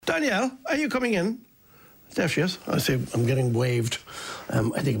Danielle, are you coming in? There she is. I see I'm getting waved. I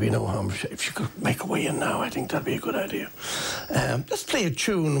think it'd be no harm if she could make her way in now. I think that'd be a good idea. Let's play a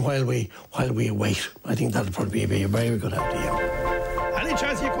tune while we wait. I think that'd probably be a very good idea. Any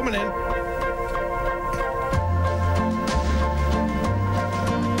chance you're coming in?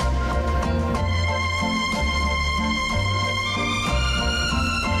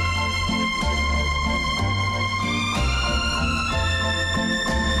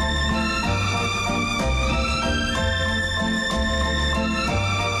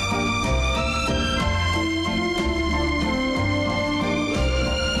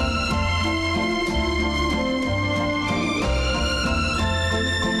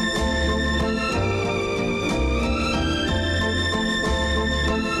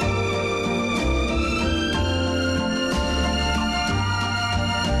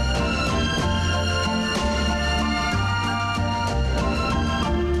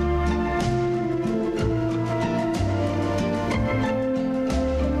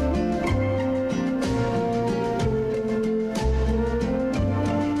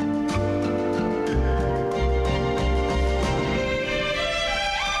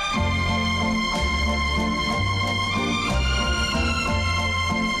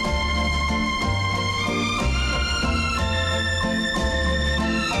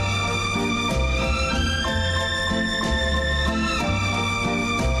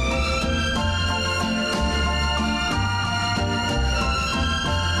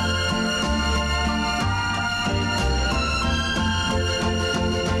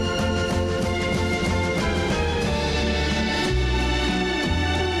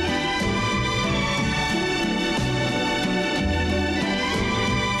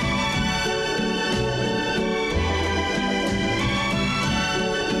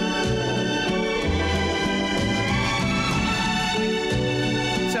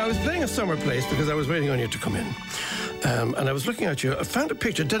 Summer place because I was waiting on you to come in. And I was looking at you. I found a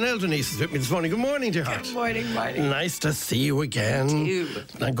picture. Danielle Denise is with me this morning. Good morning, dear heart. Good morning, Marty. Nice to see you again. You too.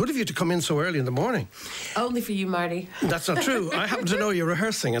 And good of you to come in so early in the morning. Only for you, Marty. That's not true. I happen to know you're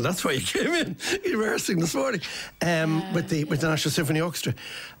rehearsing, and that's why you came in. You're rehearsing this morning with the National Symphony Orchestra.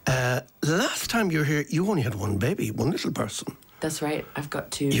 Last time you were here, you only had one baby, one little person. That's right. I've got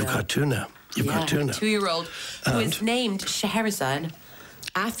two. You've got two now. You've got two now. 2-year-old who is named Scheherazade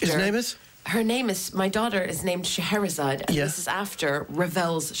after... His name is? Her name is, my daughter is named Scheherazade, and Yeah. this is after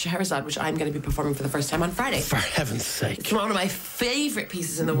Ravel's Scheherazade, which I'm going to be performing for the first time on Friday. For heaven's sake. It's one of my favourite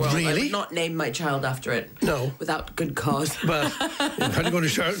pieces in the world. Really? I would not name my child after it. No. Without good cause. Well, you're probably going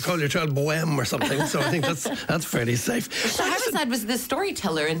to call your child Bohème or something, so I think that's fairly safe. Scheherazade was the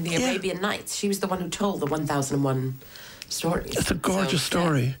storyteller in the Arabian Nights. She was the one who told the 1001 stories. It's a gorgeous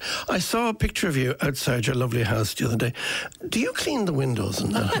story. I saw a picture of you outside your lovely house the other day. Do you clean the windows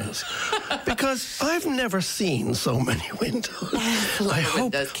in that house? Because I've never seen so many windows.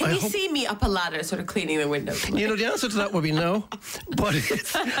 Can you see me up a ladder sort of cleaning the windows? You know, the answer to that would be no. But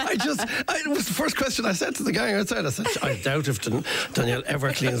it was the first question I said to the guy outside. I said, I doubt if Danielle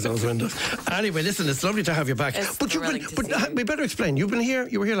ever cleans those windows. Anyway, listen, it's lovely to have you back. But we better explain. You were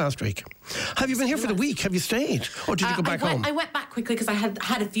here last week. Have you been here for the week? Have you stayed? Or did you go back home? I went back quickly because I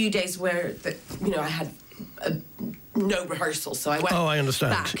had a few days where, I had no rehearsal, so I went I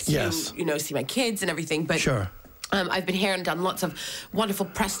understand. back to, see my kids and everything. But sure. I've been here and done lots of wonderful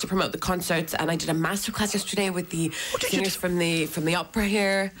press to promote the concerts, and I did a masterclass yesterday with the singers from the opera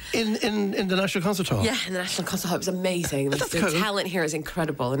here in the National Concert Hall. Yeah, in the National Concert Hall. It was amazing. The talent here is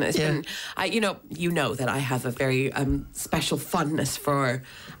incredible, and it's been. You know that I have a very special fondness for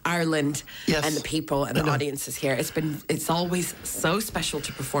Ireland and the people and the audiences here. It's always so special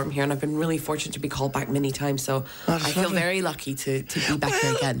to perform here, and I've been really fortunate to be called back many times. So I feel very lucky to be back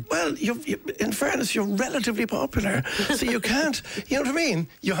here again. Well, in fairness, you're relatively popular. So you can't, you know what I mean?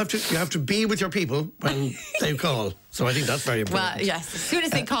 You have to be with your people when they call. So I think that's very important. Well, yes. As soon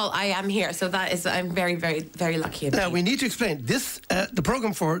as they call, I am here. So I'm very, very, very lucky. Now, we need to explain this. The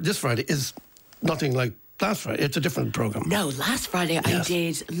program for this Friday is nothing like last Friday. It's a different program. No, last Friday I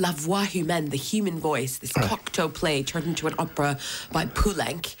did La Voix Humaine, the human voice, this Cocteau play turned into an opera by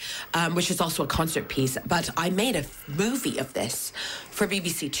Poulenc, which is also a concert piece. But I made a movie of this for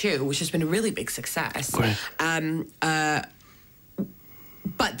BBC Two, which has been a really big success. Great.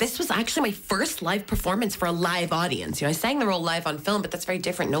 But this was actually my first live performance for a live audience. I sang the role live on film, but that's very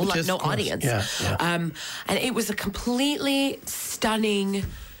different. No audience. Yeah. And it was a completely stunning,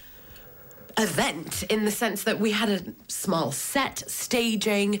 event in the sense that we had a small set,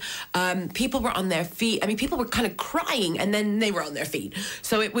 staging, people were on their feet. I mean, people were kind of crying and then they were on their feet.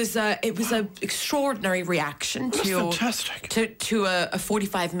 So it was an extraordinary reaction to a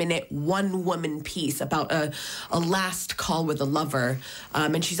 45-minute one-woman piece about a last call with a lover.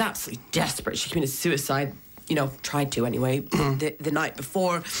 And she's absolutely desperate. She committed suicide, tried to anyway, the night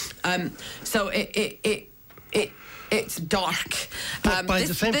before. So it's dark.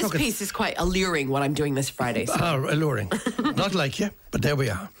 This piece is quite alluring, what I'm doing this Friday. So. Alluring. Not like you, but there we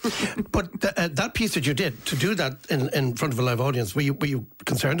are. But that piece that you did, to do that in front of a live audience, were you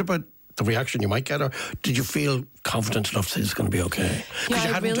concerned about the reaction you might get, or did you feel confident enough to say it's going to be okay? Because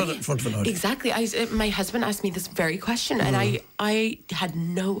you hadn't done it in front of an audience. Exactly. My husband asked me this very question, and I had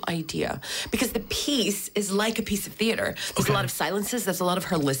no idea, because the piece is like a piece of theatre. There's a lot of silences. There's a lot of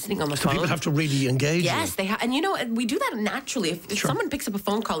her listening on the phone. So people have to really engage. Yes, they have. And we do that naturally. If someone picks up a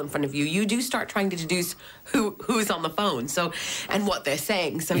phone call in front of you, you do start trying to deduce who's on the phone, and what they're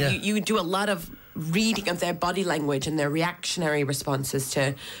saying. So you do a lot of reading of their body language and their reactionary responses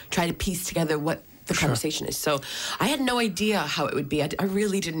to try to piece together what the conversation is. So I had no idea how it would be. I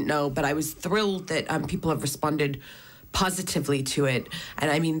really didn't know, but I was thrilled that people have responded positively to it. And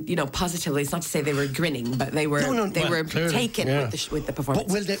I mean, positively, it's not to say they were grinning, but they were taken with the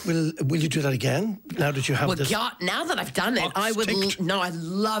performance. But will you do that again now that you have this? Well, now that I've done it, I would. I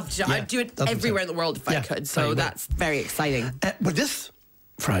loved it. I'd do it everywhere in the world if I could. So that's very exciting. But this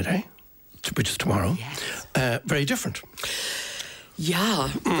Friday, which is tomorrow, very different. Yeah.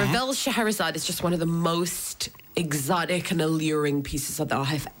 Ravel's Scheherazade is just one of the most exotic and alluring pieces that I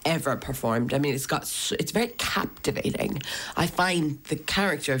have ever performed. I mean, it's very captivating. I find the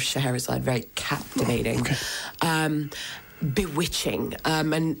character of Scheherazade very captivating, bewitching,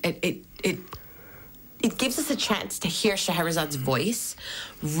 and it gives us a chance to hear Scheherazade's voice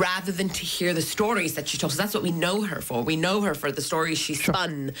rather than to hear the stories that she told. So that's what we know her for. We know her for the stories she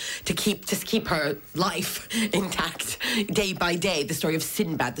spun to keep her life intact day by day. The story of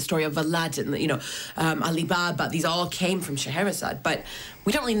Sinbad, the story of Aladdin, Ali Baba. These all came from Scheherazade, but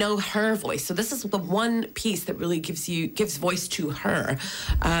we don't really know her voice. So this is the one piece that really gives voice to her,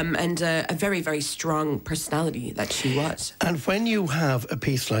 and a very, very strong personality that she was. And when you have a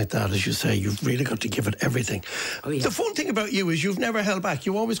piece like that, as you say, you've really got to give it everything. Oh, yeah. The fun thing about you is you've never held back.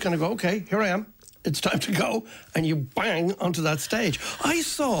 You always kind of go, okay, here I am. It's time to go. And you bang onto that stage.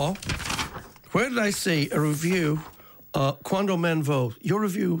 Where did I see a review? Quando Men Vo. Your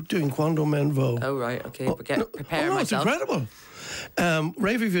review doing Quando Men Vo. Oh, right. Okay. Prepare myself. It's incredible.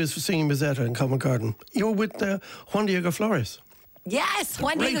 Rave reviews for singing Musetta in Covent Garden. You're with Juan Diego Flores. Yes,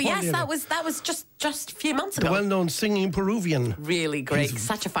 Juan Diego. Yes, that was just a few months ago. The well-known singing Peruvian. Really great.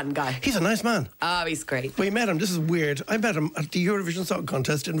 Such a fun guy. He's a nice man. Oh, he's great. We met him. This is weird. I met him at the Eurovision Song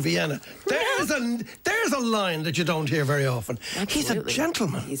Contest in Vienna. There's a line that you don't hear very often. Absolutely. He's a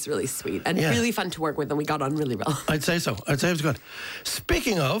gentleman. He's really sweet and really fun to work with, and we got on really well. I'd say so. I'd say it was good.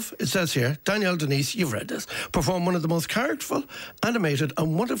 Speaking of, it says here, Danielle Denise, you've read this, performed one of the most characterful, animated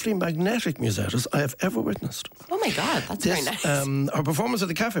and wonderfully magnetic musettas I have ever witnessed. Oh my God, that's very nice. Her performance at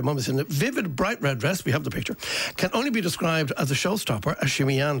the Cafe Mum is in a vivid, bright red dress, we have the picture, can only be described as a showstopper as she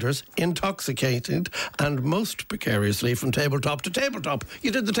meanders, intoxicated and most precariously from tabletop to tabletop.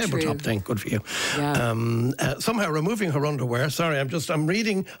 You did the tabletop thing, good for you. Yeah. Somehow removing her underwear, sorry, I'm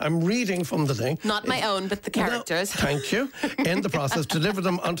reading from the thing. Not my own, but the characters. No, thank you. In the process, deliver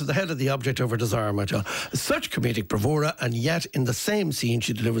them onto the head of the object of her desire, my child. Such comedic bravura, and yet in the same scene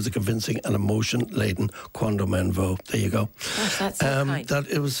she delivers a convincing and emotion-laden Quando Men Vo. There you go. Gosh, that's so kind. That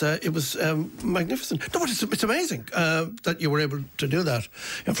it was magnificent. No, but it's amazing that you were able to do that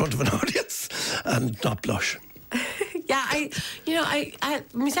in front of an audience and not blush. Yeah,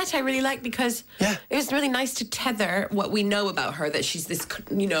 Musetta I really like because it was really nice to tether what we know about her, that she's this,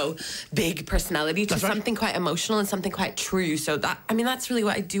 big personality, to something quite emotional and something quite true. So that's really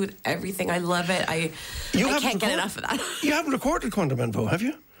what I do with everything. I love it. I can't get enough of that. You haven't recorded Quando Men Vo, have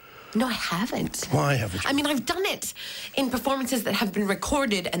you? No, I haven't. Why haven't you? I mean, I've done it in performances that have been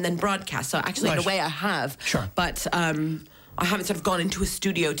recorded and then broadcast. So actually, in a way, I have. Sure. But I haven't sort of gone into a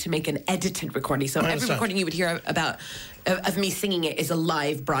studio to make an edited recording. So every recording you would hear about of me singing it is a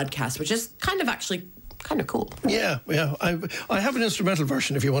live broadcast, which is kind of cool. Yeah. I have an instrumental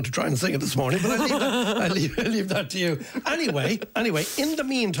version if you want to try and sing it this morning, but I leave that to you. Anyway, in the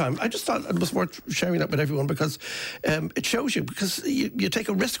meantime, I just thought it was worth sharing that with everyone because it shows you, because you take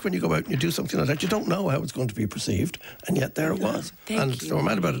a risk when you go out and you do something like that. You don't know how it's going to be perceived, and yet there it was. Thank you. So I'm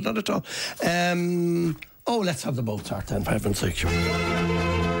mad about it, not at all. Let's have the Mozart then, for heaven's sake.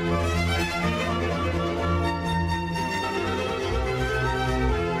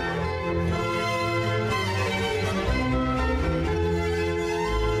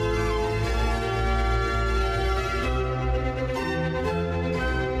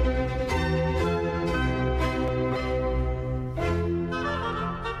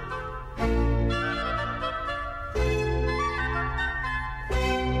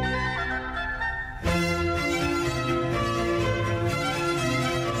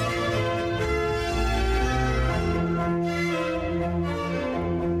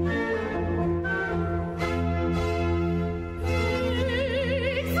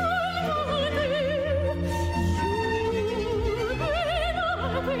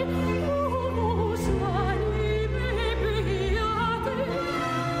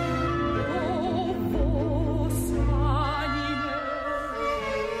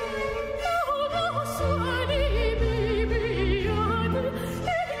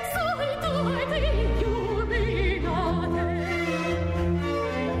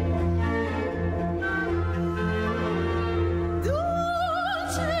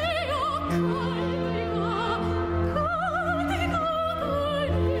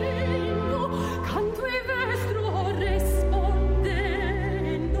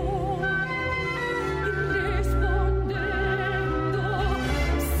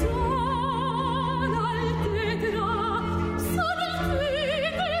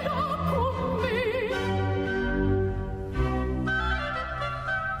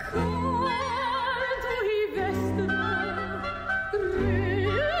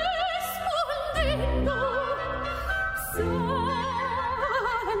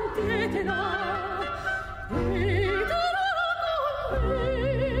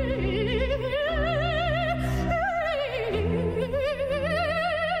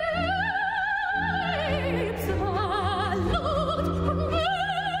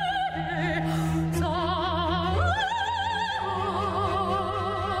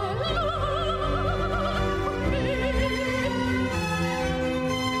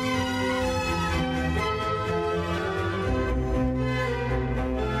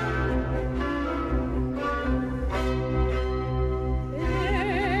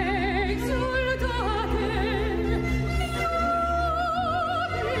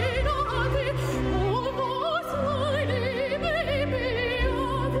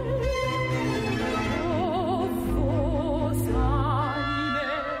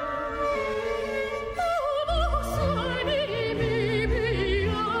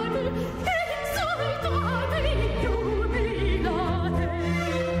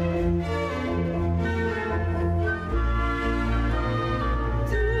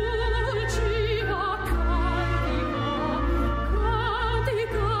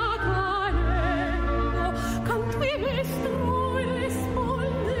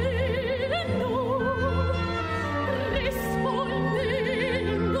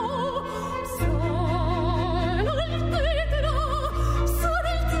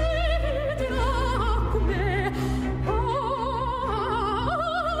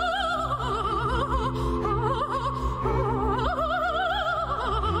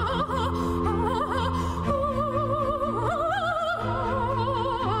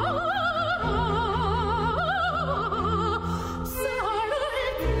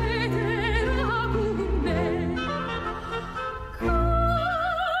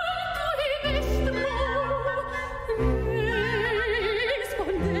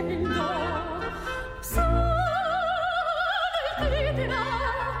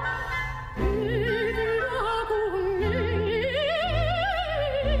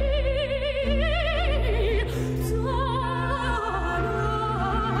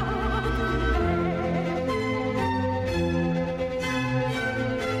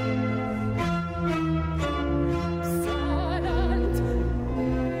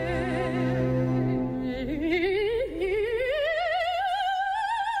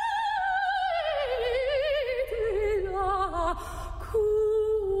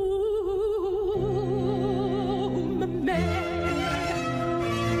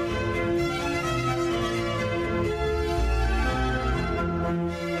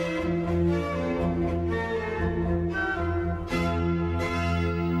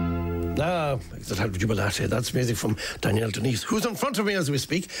 that had jubilate. That's music from Danielle Denise, who's in front of me as we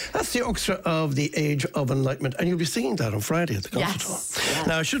speak. That's the orchestra of the Age of Enlightenment, and you'll be singing that on Friday at the concert hall. Yes.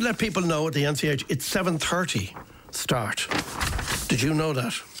 Now, I should let people know at the NCH, it's 7:30 start. Did you know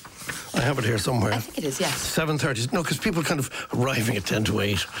that? I have it here somewhere. I think it is, yes. 7:30. No, because people kind of arriving at 10 to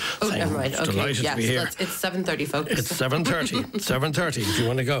 8. Oh, right. Okay. Delighted to be here. It's 7:30, folks. It's 7:30. 7:30 if you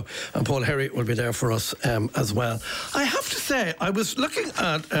want to go. And Paul Harry will be there for us as well. I have to say, I was looking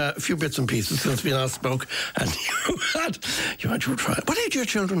at a few bits and pieces since we last spoke, and you had your trial. What age are your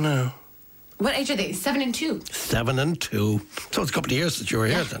children now? What age are they? 7 and 2. 7 and 2. So it's a couple of years since you were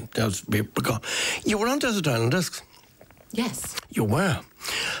here then. You were on Desert Island Discs. Yes. You were.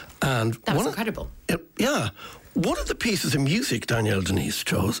 And that was incredible. One of the pieces of music Danielle Denise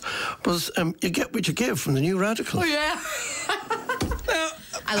chose was You Get What You Give from the New Radicals. Oh, yeah.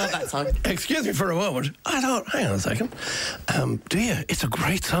 I love that song. Excuse me for a moment. I thought, hang on a second. Do you? It's a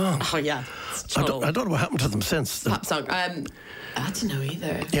great song. Oh, yeah. I don't know what happened to them since. Pop song. I don't know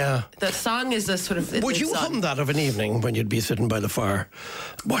either. Yeah. The song is a sort of... Would you hum that of an evening when you'd be sitting by the fire,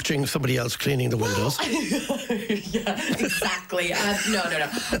 watching somebody else cleaning the windows? Yeah, exactly. No.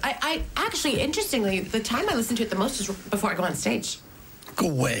 I actually, interestingly, the time I listen to it the most is before I go on stage. Go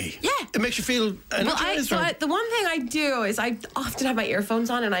away. Yeah. It makes you feel energized. The one thing I do is I often have my earphones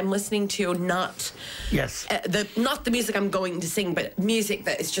on and I'm listening to not the music I'm going to sing, but music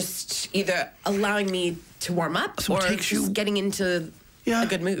that is just either allowing me to warm up or just getting into a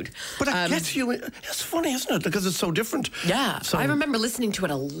good mood. But it gets you... It's funny, isn't it? Because it's so different. Yeah. So I remember listening to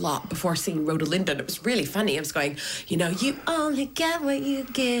it a lot before singing Rodelinda, and it was really funny. I was going, you only get what you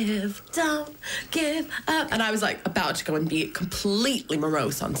give, don't give up. And I was like about to go and be completely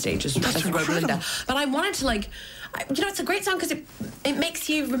morose on stage as Rodelinda. But I wanted to it's a great song because it makes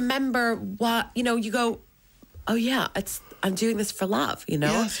you remember what, you go, oh yeah, I'm doing this for love,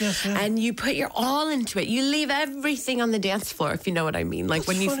 Yes. And you put your all into it. You leave everything on the dance floor, if you know what I mean. Like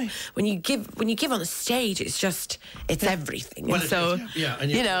when you give on the stage, it's everything. Well, and so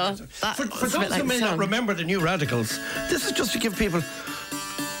and for those who may not remember the New Radicals, this is just to give people.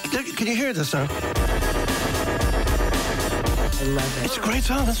 Can you hear this now? I love it. It's a great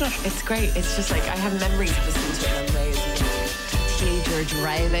song, isn't it? It's great. It's just like I have memories of listening to it on the way as a teenager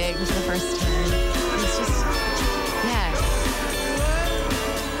driving for the first time. It's just.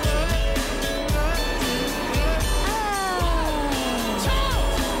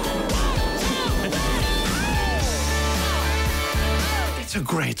 It's a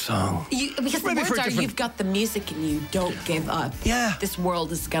great song. Because the words are, you've got the music and you don't give up. Yeah. This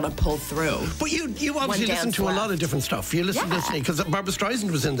world is going to pull through. But you obviously listen to a lot of different stuff. You listen because Barbra Streisand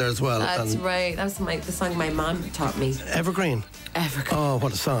was in there as well. That's right. That was the song my mom taught me. Evergreen. Oh,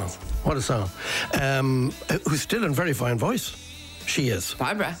 what a song. What a song. Who's still in very fine voice. She is.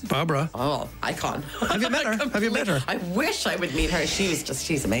 Barbara. Oh, icon. Have you met her? Have you met her? I wish I would meet her.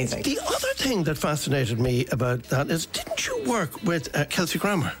 She's amazing. The other thing that fascinated me about that is, didn't you work with Kelsey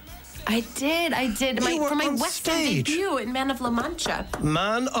Grammer? I did. For my West End debut in Man of La Mancha.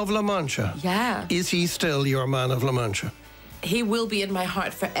 Man of La Mancha? Yeah. Is he still your Man of La Mancha? He will be in my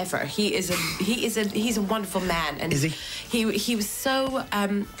heart forever. He's a wonderful man. And is he? He was so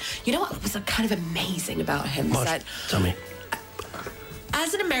what was kind of amazing about him is that, tell me.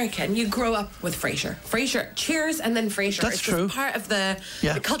 As an American, you grow up with Frasier. Cheers, and then Frasier. That's true. It's part of the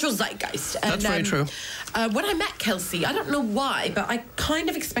cultural zeitgeist. That's very true. When I met Kelsey, I don't know why, but I kind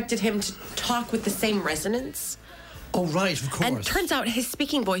of expected him to talk with the same resonance. Oh, right, of course. And it turns out his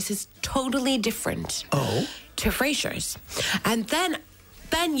speaking voice is totally different to Frasier's. And then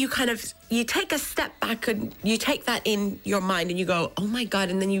you take a step back and you take that in your mind and you go, oh my God,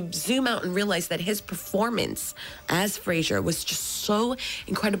 and then you zoom out and realize that his performance as Frasier was just so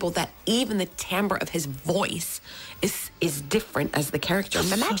incredible that even the timbre of his voice is different as the character.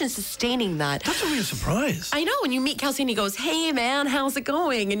 Imagine sustaining that. That's a real surprise. I know, when you meet Kelsey and he goes, hey man, how's it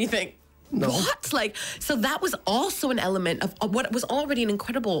going? And you think, no. What? So that was also an element of what was already an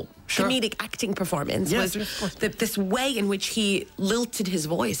incredible comedic acting performance. Yes, was this way in which he lilted his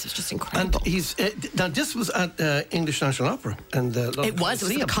voice was just incredible. And he's now this was at English National Opera, and it was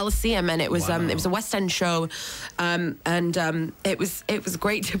at the Coliseum, and it was a West End show, and it was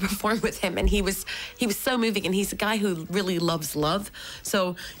great to perform with him, and he was so moving, and he's a guy who really loves love,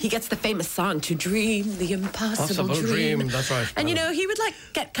 so he gets the famous song "To Dream the Impossible Dream." That's right. And he would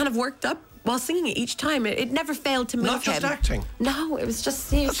get kind of worked up while singing it each time. It never failed to move him. Not just acting. No, it was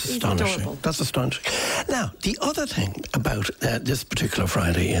just That's astonishing. Adorable. That's astonishing. Now, the other thing about this particular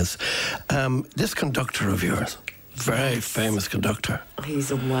Friday is this conductor of yours, very famous conductor.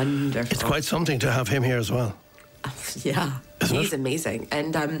 He's wonderful. It's quite something to have him here as well. Yeah, he's amazing.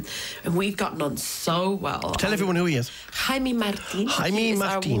 And we've gotten on so well. Tell everyone who he is. Jaime Martin. Jaime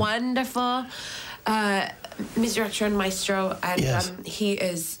Martin. Our wonderful music director and maestro. And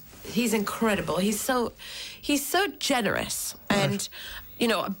he's incredible. He's so generous. And, you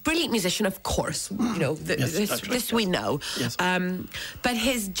know, a brilliant musician, of course. You know, this we know. Yes. But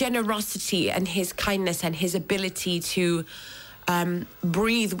his generosity and his kindness and his ability to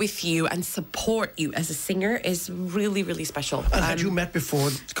breathe with you and support you as a singer is really, really special. And had you met before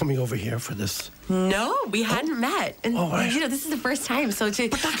coming over here for this? No, we hadn't met. And, right. you know, this is the first time. So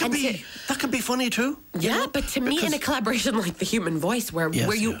but that could be funny too. Yeah, know? But to me, in a collaboration like The Human Voice, where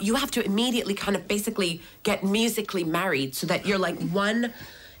you have to immediately kind of basically get musically married so that you're like one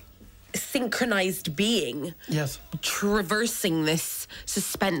synchronized being traversing this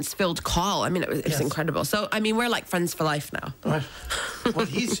suspense-filled call. I mean, it's incredible. So, I mean, we're like friends for life now. Right. Well,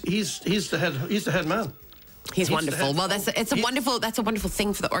 he's the head man. He's wonderful. Well, that's a wonderful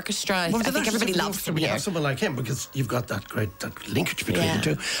thing for the orchestra. Well, I think everybody loves him here. Have someone like him because you've got that linkage between the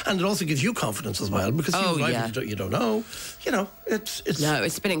two, and it also gives you confidence as well because you don't know. You know,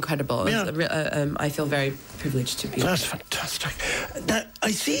 it's been incredible. Yeah. I feel very privileged to be. That's fantastic. Now,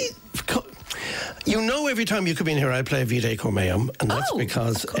 I see. You know, every time you come in here, I play Vide Cor Meum, and that's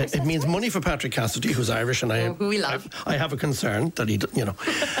because it means money for Patrick Cassidy, who's Irish, and who we love. I have a concern that he, you know.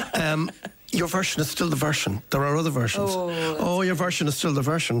 Your version is still the version. There are other versions. Your version is still the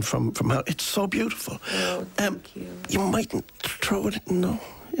version from how it's so beautiful. Thank you. You mightn't throw it. No,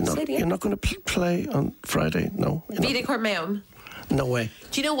 you're not going to play on Friday. No. Vide Cor Meum. No way.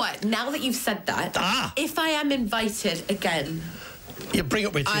 Do you know what? Now that you've said that, if I am invited again. Yeah, bring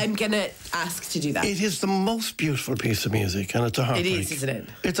it with you. I'm going to ask to do that. It is the most beautiful piece of music, and it's a heartbreak. It is, isn't it?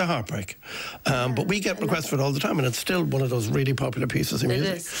 It's a heartbreak. But we get requests for it all the time, and it's still one of those really popular pieces of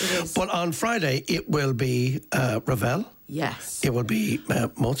music. It is. But on Friday, it will be Ravel. Yes. It will be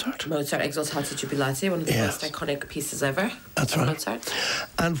Mozart. Mozart, Exultate Jubilate, one of the most iconic pieces ever. That's right. Mozart.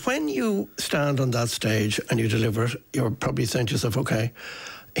 And when you stand on that stage and you deliver it, you're probably saying to yourself, okay,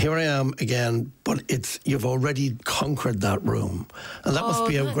 here I am again, but you've already conquered that room, and that must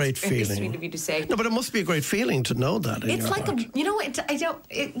be a great feeling. Sweet of you to say. No, but it must be a great feeling to know that. It's like you know what?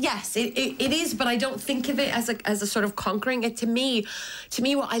 Yes, it is, but I don't think of it as a sort of conquering it. To me,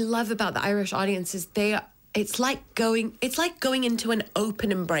 what I love about the Irish audience is it's like going into an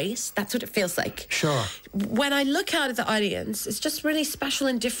open embrace. That's what it feels like. Sure. When I look out at the audience, it's just really special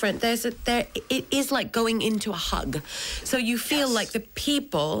and different. It is like going into a hug. So you feel like the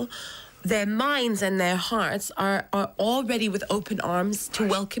people, their minds and their hearts are all ready with open arms to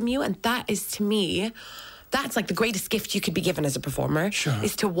welcome you, and that is, to me, that's like the greatest gift you could be given as a performer,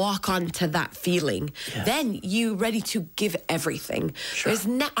 is to walk onto that feeling. Yes. Then you ready to give everything. Sure.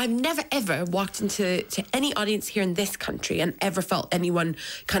 I've never ever walked into any audience here in this country and ever felt anyone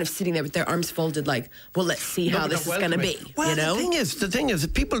kind of sitting there with their arms folded like, well, let's see how this is going to be. Well, you know? the thing is,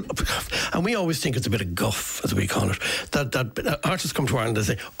 people, and we always think it's a bit of guff, as we call it, that artists come to Ireland and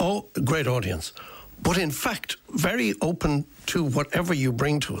say, oh, great audience. But in fact, very open to whatever you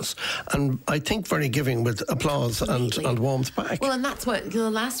bring to us. And I think very giving with applause and warmth back. Well, and that's what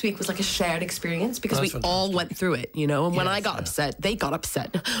last week was like a shared experience because we all went through it, you know. And when I got upset, they got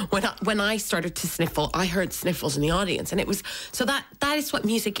upset. When I started to sniffle, I heard sniffles in the audience. And it was, so that is what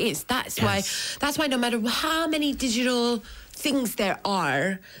music is. That's why no matter how many digital things there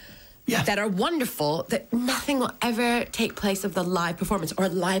are, that are wonderful, that nothing will ever take place of the live performance or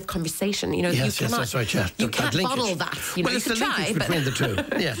live conversation. You know, you cannot, that's right, yeah. You can't bottle that. You know, it's the linkage between the two.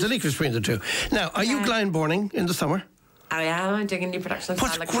 Yeah, the linkage between the two. Now, are you Glyndebourning in the summer? I am. I'm doing a new production.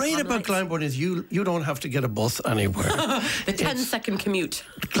 What's great about Glyndebourne is you don't have to get a bus anywhere. The 10-second commute.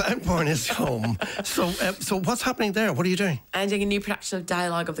 Glyndebourne is home. So what's happening there? What are you doing? I'm doing a new production of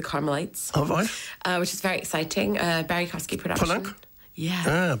Dialogue of the Carmelites. Oh, right. Which is very exciting. Barry Kosky production. Poulenc?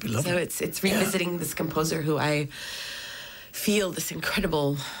 Yeah. It'd be lovely. So it's revisiting this composer who I feel this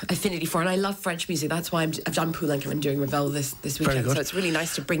incredible affinity for, and I love French music. That's why I've done Poulenc and I'm doing Ravel this weekend. So it's really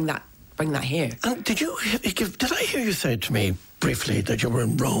nice to bring that here. And did I hear you say to me briefly that you were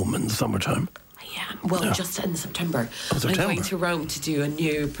in Rome in the summertime? Yeah, well, just in September. I'm going to Rome to do a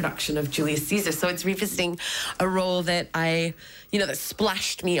new production of Julius Caesar. So it's revisiting a role that that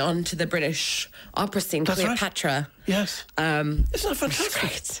splashed me onto the British opera scene, that's Cleopatra. Right. Yes. Isn't that fantastic?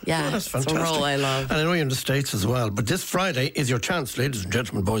 Great. Yeah, that's fantastic. It's a role I love. And I know you're in the States as well, but this Friday is your chance, ladies and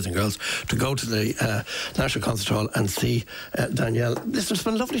gentlemen, boys and girls, to go to the National Concert Hall and see Danielle. Listen, it's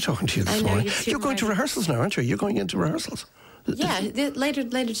been lovely talking to you this morning. You're going to rehearsals now, aren't you? You're going into rehearsals. Yeah, later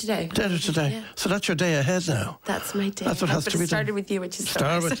today. Later today. Yeah. So that's your day ahead now. That's my day. That's what has to be started with you, which is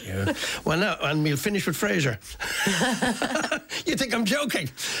start with you. Well, now, and we'll finish with Frasier. You think I'm joking?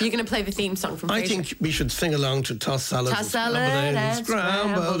 You're going to play the theme song from Frasier. I think we should sing along to Toss Salad and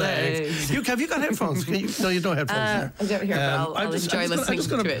Scrambled Eggs. Have you got headphones? No, you don't have headphones. I don't hear it, but I'll enjoy listening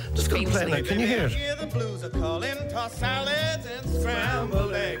to it. Just going to play it now. Can you hear it? The blues are calling tossed salads and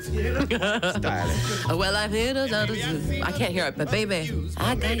scrambled eggs. Well, I'm here to I can't hear it, but baby,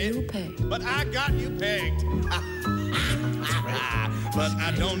 I got you pegged. But I got you pegged. But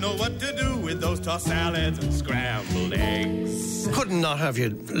I don't know what to do with those tossed salads and scrambled eggs. Could not have you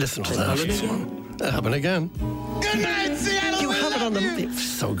listen to that. Happen again. Good night, Seattle. You have it on the...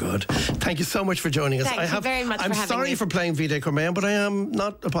 So good. Thank you so much for joining us. Thank you very much I'm for having sorry me. for playing Vide Cormain, but I am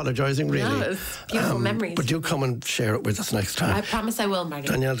not apologising, really. No, it's beautiful memories. But do come and share it with us next time. I promise I will, Marty.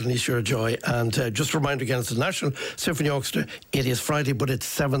 Danielle, Denise, you're a joy. And just a reminder again, it's the National Symphony Orchestra. It is Friday, but it's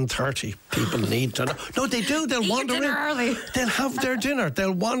 7:30. People need to know. No, they do. They'll wander in. Early. They'll have their dinner.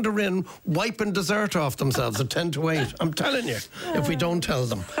 They'll wander in, wiping dessert off themselves at 10 to 8. I'm telling you, if we don't tell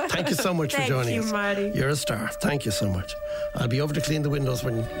them. Thank you so much for joining us. Thank you, Marty. You're a star. Thank you so much. I'll be over to clean the windows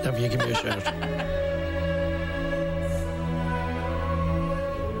whenever you give me a shout.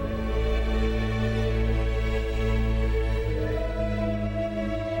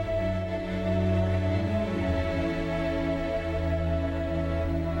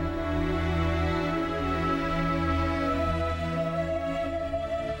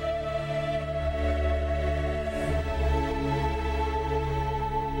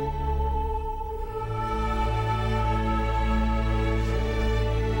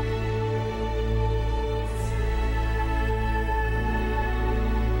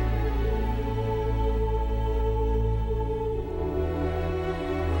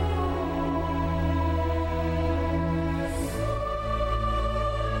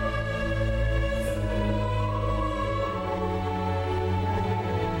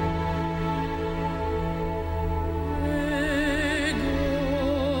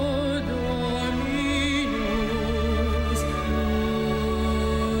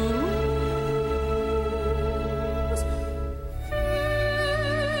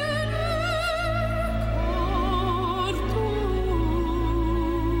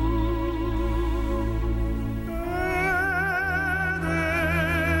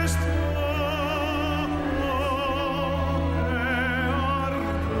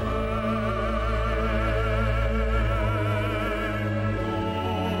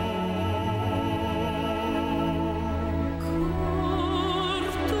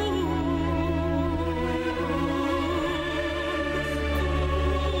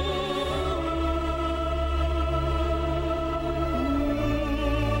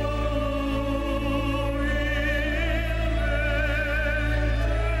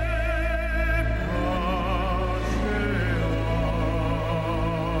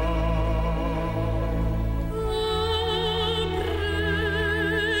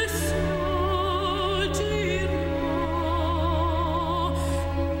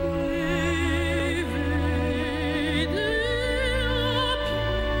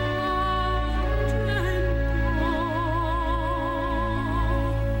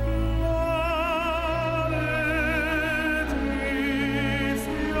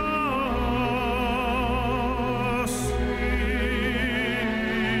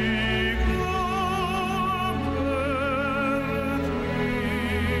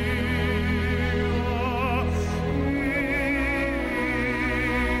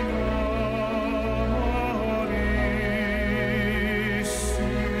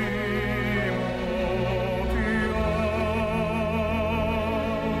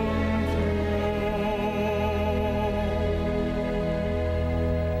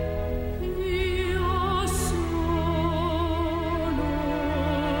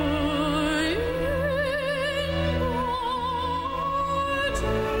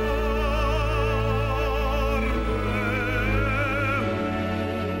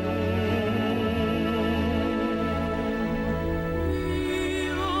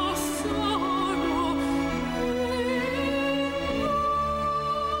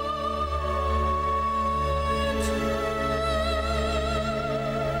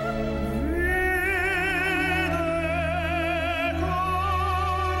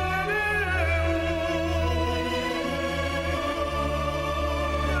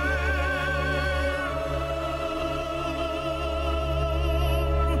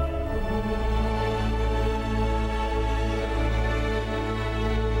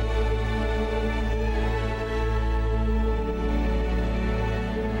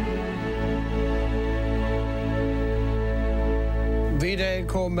 Day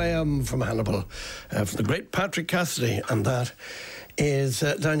Come Mayhem from Hannibal, from the great Patrick Cassidy, and that is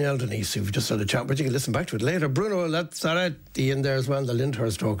Danielle Denise, who've just had a chat, but you can listen back to it later. Bruno Lazzaretti in there as well, the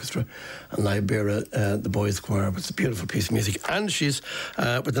Lyndhurst Orchestra, and Libera, the Boys Choir. It's a beautiful piece of music, and she's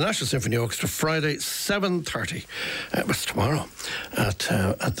with the National Symphony Orchestra Friday 7:30. It was tomorrow at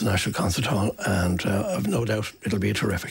the National Concert Hall, and I've no doubt it'll be terrific.